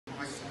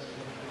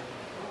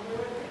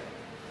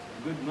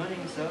Good morning,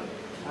 sir.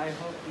 I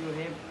hope you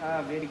have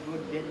a very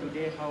good day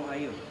today. How are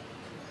you?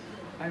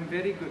 I'm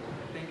very good.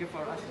 Thank you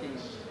for asking.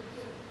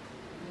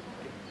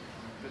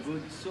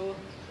 Good. So,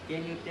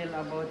 can you tell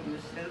about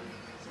yourself?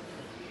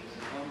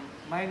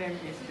 My name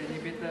is Denny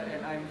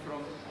and I'm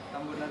from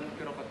Tambunan,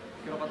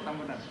 Kirokot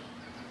Tambunan.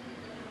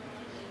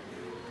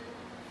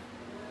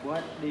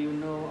 What do you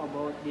know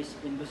about this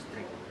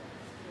industry?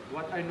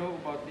 What I know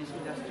about this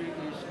industry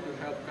is to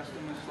help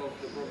customers solve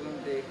the problem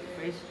they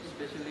face,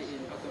 especially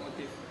in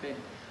automotive paint.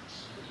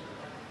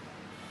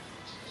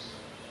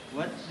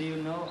 What do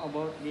you know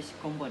about this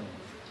company?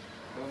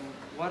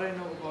 What I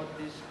know about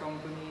this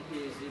company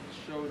is it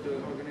shows the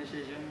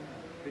organization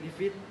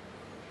benefit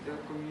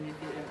the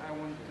community and I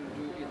want to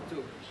do it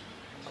too.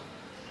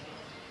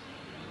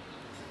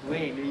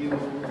 Where do you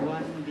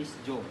want this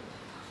job?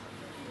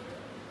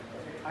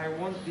 I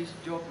want this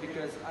job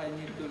because I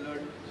need to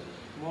learn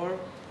more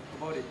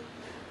about it.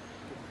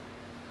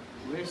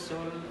 Where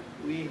shall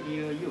we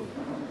hear you?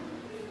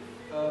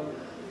 Um,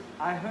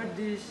 I heard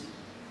this.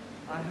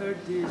 I heard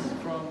this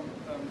from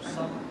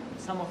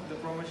some of the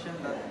promotion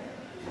that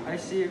I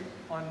see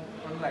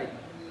online.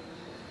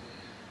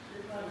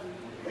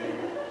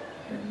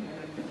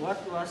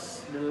 What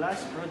was the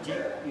last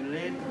project you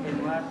led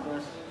and what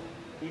was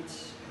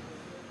its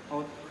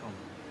outcome?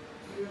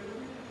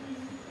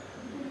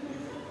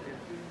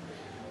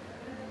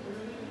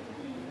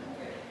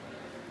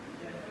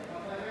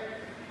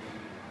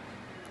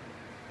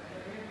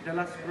 The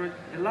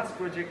last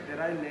project that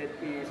I led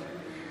is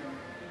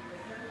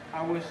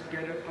I was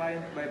gather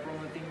client by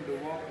promoting the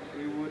work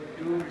we would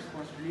do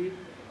responsibly.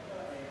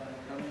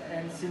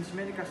 And since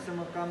many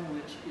customers come,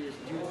 which is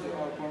due to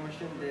our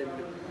promotion, then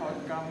the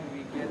outcome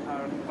we get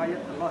are quite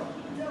a lot.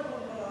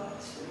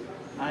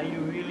 Are you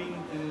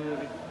willing to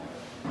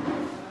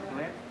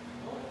reflect?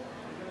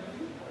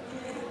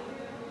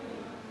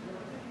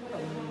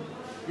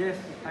 Yes,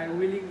 I'm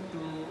willing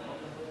to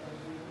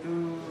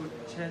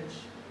change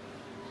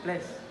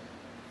place.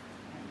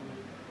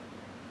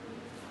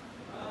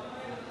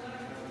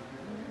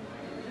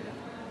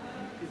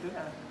 Itu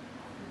lah.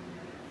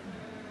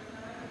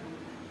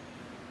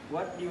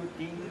 What do you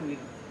think we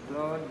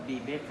could be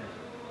better?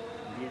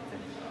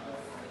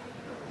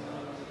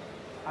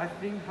 I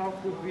think how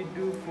could we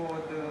do for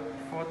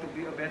to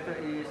be a better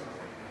is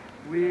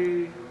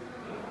we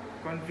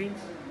convince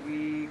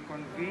we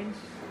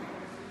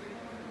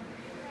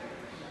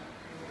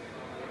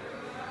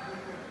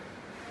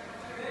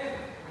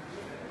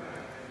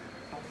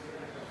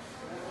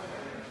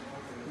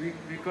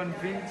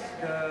convince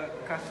the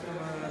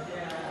customer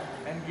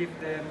and give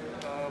them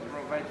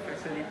provide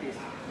facilities.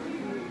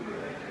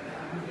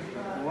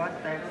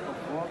 What type of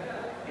work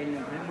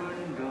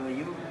environment do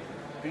you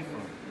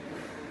prefer?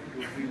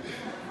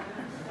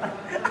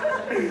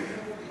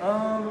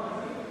 Um,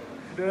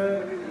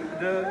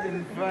 the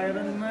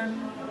environment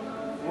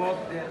work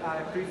that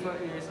I prefer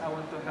is I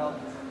want to help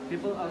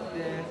people out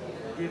there,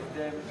 give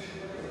them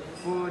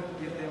food,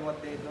 give them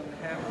what they don't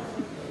have.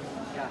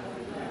 Yeah.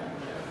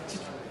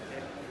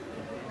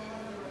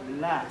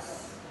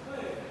 Last,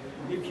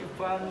 if your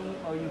firm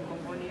or your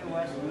company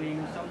was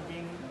doing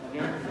something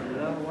against the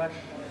law, what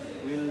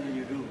will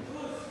you do?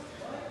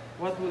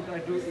 What would I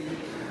do is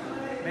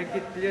make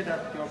it clear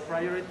that your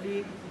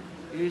priority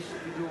is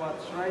to do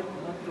what's right,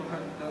 not to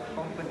hurt the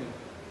company.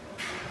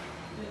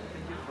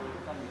 Thank you for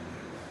coming.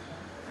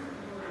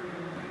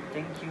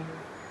 Thank you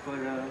for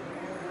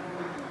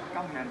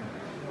coming.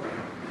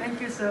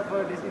 Thank you, sir,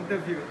 for this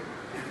interview.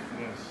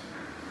 Yes.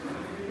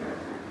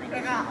 Thank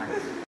you so much.